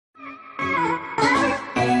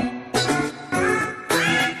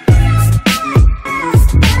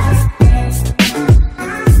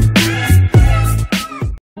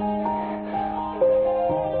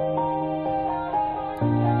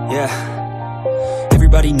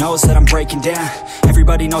Everybody knows that I'm breaking down.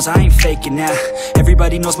 Everybody knows I ain't faking now.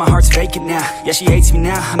 Everybody knows my heart's vacant now. Yeah, she hates me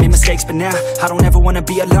now, I made mistakes but now I don't ever wanna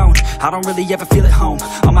be alone. I don't really ever feel at home.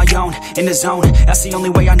 On my own, in the zone, that's the only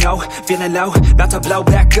way I know. Feeling low, about to blow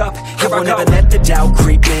back up. Here I won't ever let the doubt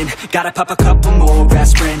creep in. Gotta pop a couple more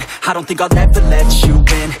aspirin. I don't think I'll ever let you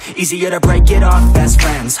in. Easier to break it off best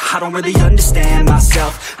friends. I don't really understand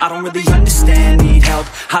myself. I don't really understand, need help.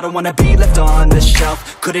 I don't wanna be left on the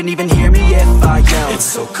shelf. Couldn't even hear me if I yelled. It's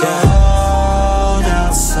so cold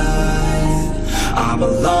outside, I'm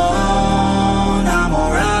alone, I'm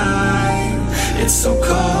alright. It's so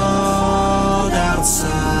cold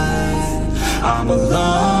outside, I'm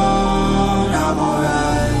alone, I'm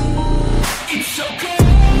alright. It's so cold.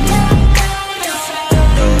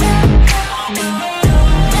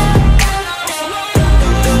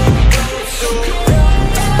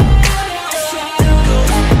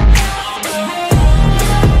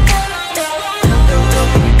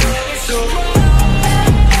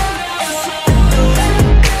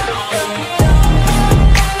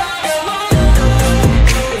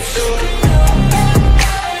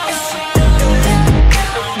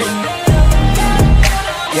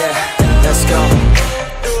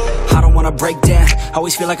 Break down,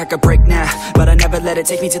 always feel like I could break now, but I never let it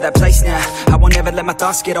take me to that place now. I won't ever let my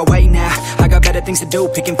thoughts get away now. I got better things to do,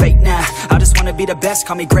 picking fate now. I just wanna be the best,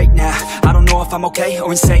 call me great now. I don't know if I'm okay or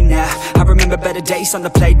insane now. I remember better days on the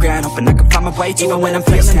playground, hoping I can find my way. Even when I'm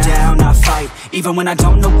feeling down, I fight. Even when I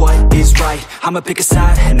don't know what is right, I'ma pick a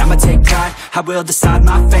side and I'ma take pride. I will decide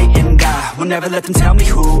my fate and I will never let them tell me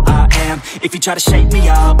who I am. If you try to shake me,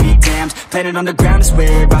 I'll be damned. Planet on the ground is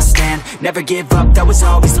where I stand. Never give up, that was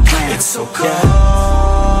always the plan. It's so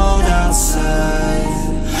cold outside,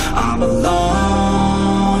 I'm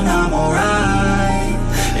alone, I'm alright.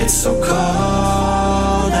 It's so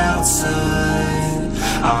cold outside,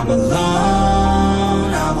 I'm alone.